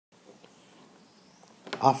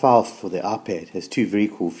iFiles for the iPad has two very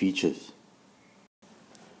cool features.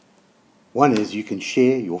 One is you can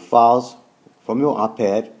share your files from your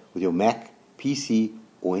iPad with your Mac, PC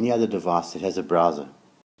or any other device that has a browser.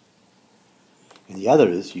 And the other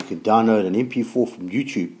is you can download an MP4 from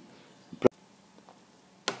YouTube.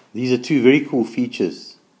 These are two very cool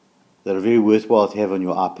features that are very worthwhile to have on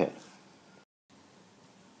your iPad.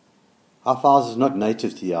 iFiles is not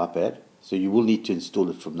native to the iPad, so you will need to install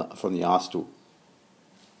it from the iStore.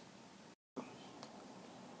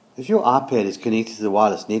 If your iPad is connected to the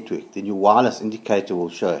wireless network, then your wireless indicator will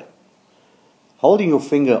show. Holding your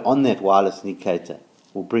finger on that wireless indicator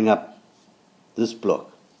will bring up this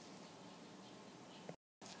block.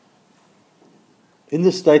 In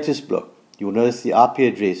the status block, you will notice the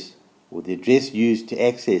IP address or the address used to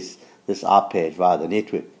access this iPad via the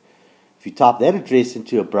network. If you type that address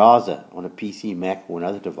into a browser on a PC, Mac or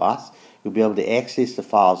another device, you'll be able to access the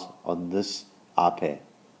files on this iPad.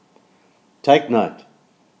 Take note,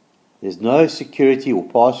 there's no security or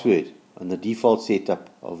password on the default setup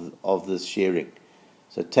of this sharing.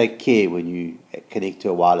 So take care when you connect to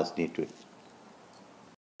a wireless network.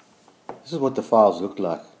 This is what the files look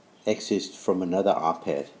like accessed from another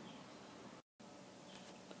iPad.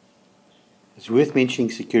 It's worth mentioning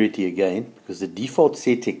security again because the default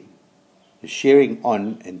setting is sharing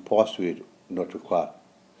on and password not required.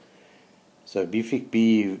 So be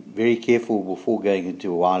very careful before going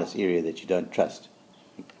into a wireless area that you don't trust.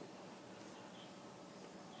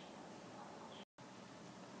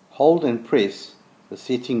 Hold and press the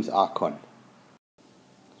settings icon.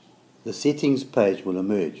 The settings page will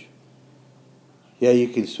emerge. Here you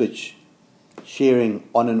can switch sharing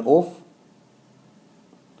on and off,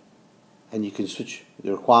 and you can switch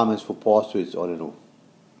the requirements for passwords on and off.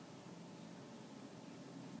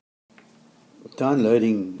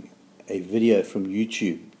 Downloading a video from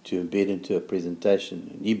YouTube to embed into a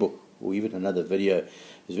presentation, an ebook, or even another video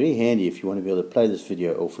is very handy if you want to be able to play this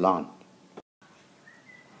video offline.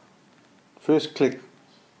 First click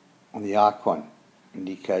on the icon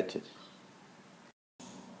indicated.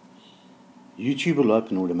 YouTube will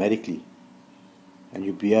open automatically and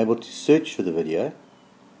you'll be able to search for the video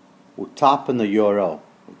or type in the URL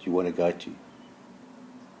that you want to go to.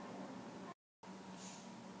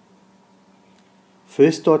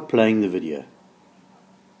 First start playing the video.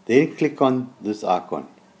 Then click on this icon.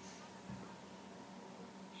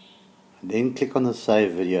 And then click on the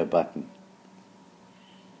Save Video button.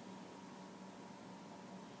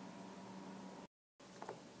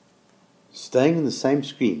 Staying in the same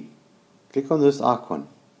screen, click on this icon.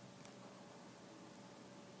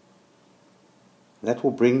 That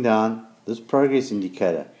will bring down this progress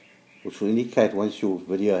indicator, which will indicate once your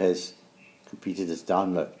video has completed its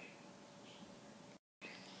download.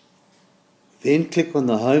 Then click on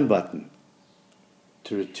the Home button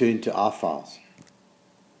to return to iFiles.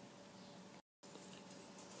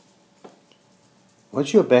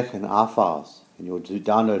 Once you're back in iFiles and your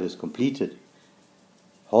download is completed,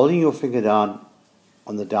 holding your finger down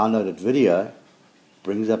on the downloaded video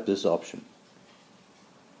brings up this option.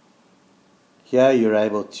 Here you're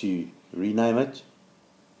able to rename it,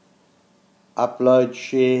 upload,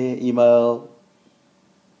 share, email,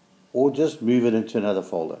 or just move it into another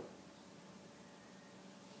folder.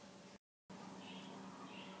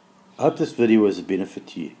 I hope this video was a benefit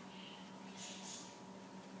to you.